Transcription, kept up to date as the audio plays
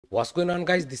What's going on,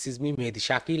 guys? This is me, Mehdi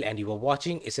Shakil, and you are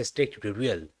watching SS Tech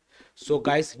Tutorial. So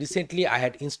guys, recently I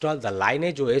had installed the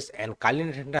Lineage OS and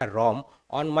Kali ROM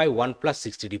on my OnePlus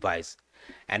 60 device,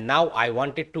 and now I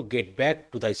wanted to get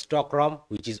back to the stock ROM,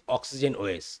 which is Oxygen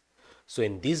OS. So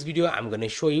in this video I'm going to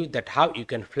show you that how you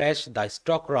can flash the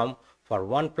stock ROM for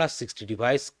OnePlus 60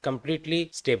 device completely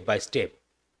step by step.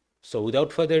 So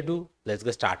without further ado, let's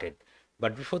get started.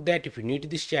 But before that, if you're new to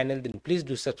this channel, then please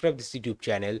do subscribe this YouTube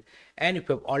channel, and if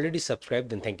you have already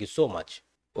subscribed, then thank you so much.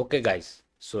 Okay guys,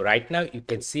 so right now you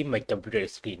can see my computer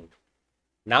screen.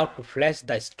 Now to flash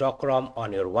the stock ROM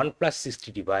on your OnePlus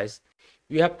 60 device,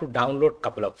 you have to download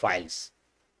couple of files.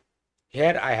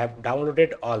 Here I have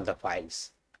downloaded all the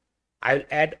files. I will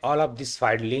add all of this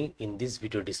file link in this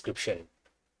video description.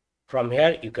 From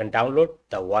here you can download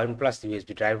the OnePlus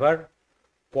USB driver,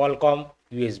 Qualcomm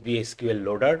USB SQL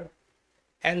loader,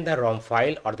 and the ROM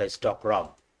file or the stock ROM.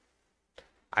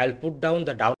 I'll put down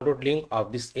the download link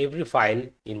of this every file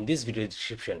in this video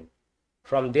description.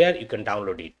 From there you can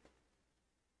download it.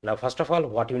 Now first of all,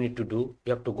 what you need to do,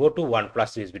 you have to go to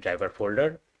OnePlus USB driver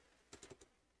folder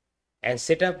and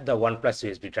set up the OnePlus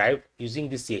USB drive using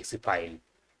this exe file.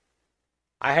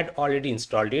 I had already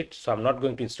installed it, so I'm not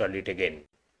going to install it again.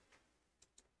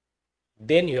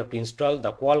 Then you have to install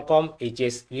the Qualcomm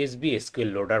HS USB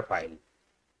SQL loader file.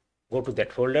 Go to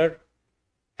that folder,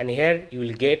 and here you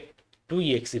will get two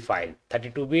exe files,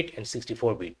 32-bit and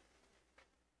 64-bit.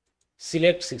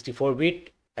 Select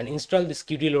 64-bit and install this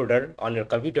QD loader on your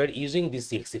computer using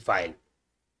this exe file.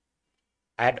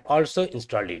 I had also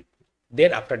installed it.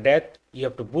 Then after that, you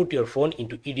have to boot your phone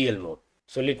into EDL mode.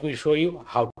 So let me show you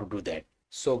how to do that.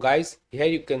 So guys, here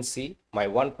you can see my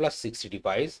OnePlus 60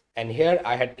 device, and here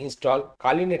I had installed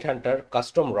Kali Hunter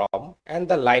custom ROM and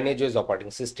the Lineage OS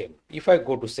operating system. If I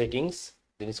go to settings,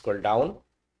 then scroll down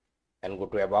and go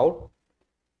to about,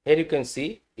 here you can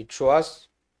see it shows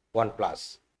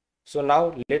OnePlus. So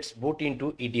now let's boot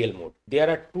into EDL mode. There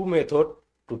are two methods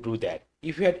to do that.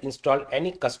 If you had installed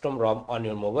any custom ROM on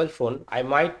your mobile phone, I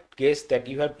might guess that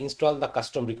you have installed the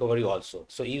custom recovery also.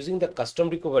 So using the custom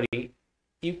recovery,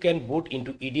 you can boot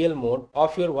into EDL mode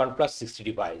of your OnePlus 60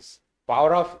 device.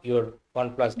 Power off your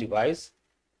OnePlus device.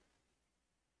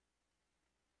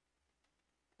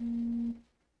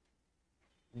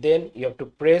 Then you have to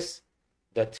press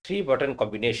the 3-button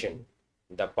combination,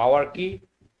 the power key,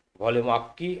 volume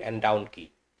up key and down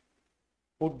key.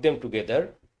 Put them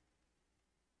together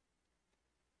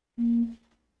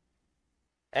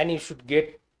and you should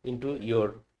get into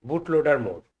your bootloader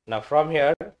mode. Now from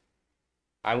here,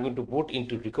 I'm going to boot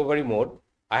into recovery mode.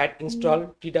 I had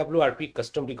installed TWRP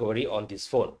custom recovery on this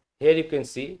phone. Here you can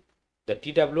see the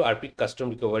TWRP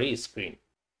custom recovery screen.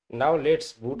 Now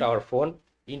let's boot our phone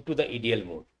into the EDL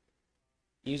mode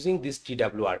using this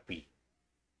TWRP.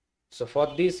 So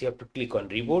for this you have to click on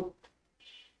reboot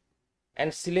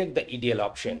and select the EDL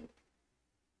option,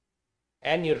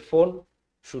 and your phone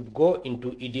should go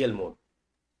into EDL mode.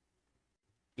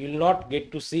 You will not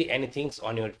get to see anything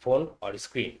on your phone or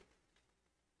screen,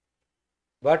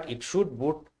 but it should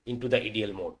boot into the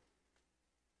EDL mode.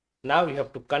 Now you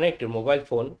have to connect your mobile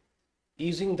phone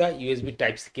using the USB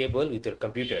Type-C cable with your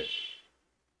computer.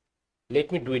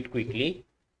 Let me do it quickly.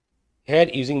 Here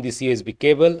using this USB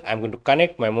cable, I am going to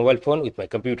connect my mobile phone with my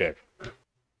computer.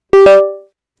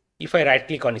 If I right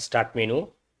click on Start menu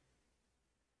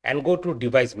and go to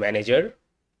Device Manager,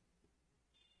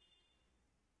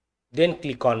 then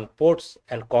click on Ports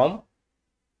and COM.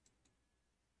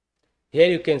 Here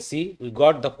you can see we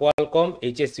got the Qualcomm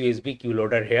HS USB Q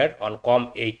loader here on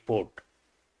COM8 port.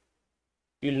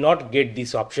 You will not get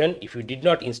this option if you did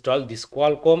not install this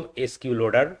Qualcomm SQ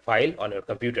loader file on your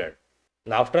computer.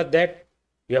 Now after that,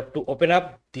 you have to open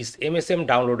up this MSM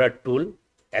downloader tool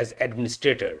as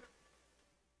administrator.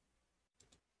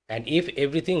 And if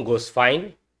everything goes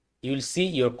fine, you will see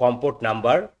your COM port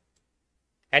number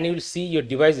and you will see your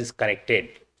device is connected.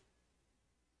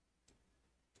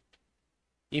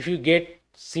 If you get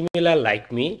similar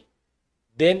like me,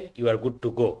 then you are good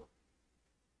to go.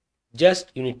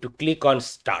 Just you need to click on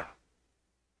Start.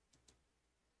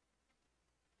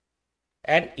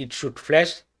 And it should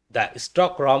flash the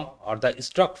stock ROM or the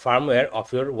stock firmware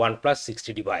of your OnePlus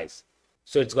 60 device.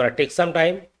 So it's gonna take some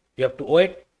time. You have to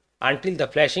wait until the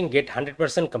flashing get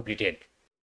 100% completed.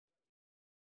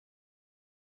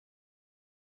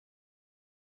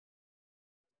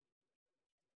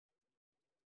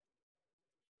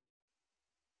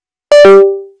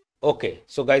 Okay,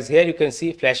 so guys, here you can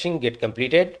see flashing get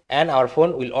completed and our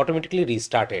phone will automatically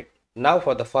restart it. Now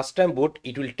for the first time boot,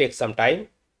 it will take some time.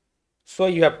 So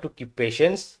you have to keep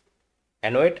patience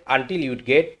and wait until you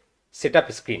get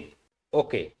setup screen.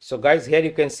 Okay, so guys, here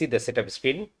you can see the setup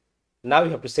screen. Now you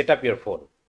have to set up your phone.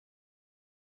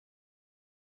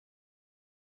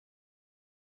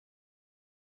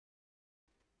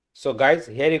 So guys,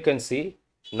 here you can see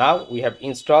now we have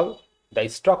installed the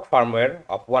stock firmware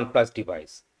of OnePlus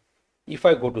device. If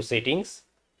I go to settings,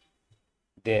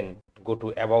 then go to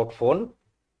about phone,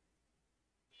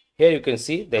 here you can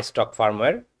see the stock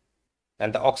firmware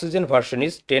and the oxygen version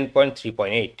is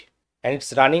 10.3.8 and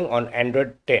it's running on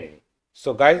Android 10.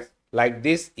 So guys, like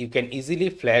this you can easily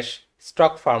flash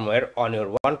stock firmware on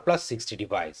your OnePlus 60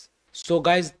 device. So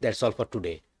guys, that's all for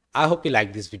today. I hope you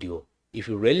like this video. If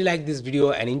you really like this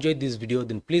video and enjoyed this video,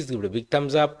 then please give it a big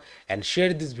thumbs up and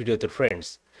share this video with your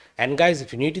friends. And guys,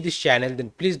 if you're new to this channel,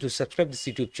 then please do subscribe this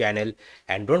YouTube channel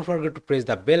and don't forget to press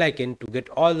the bell icon to get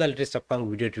all the latest upcoming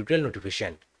video tutorial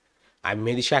notification. I'm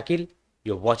Mehdi Shakil,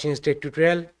 you're watching Tech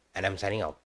Tutorial and I'm signing out.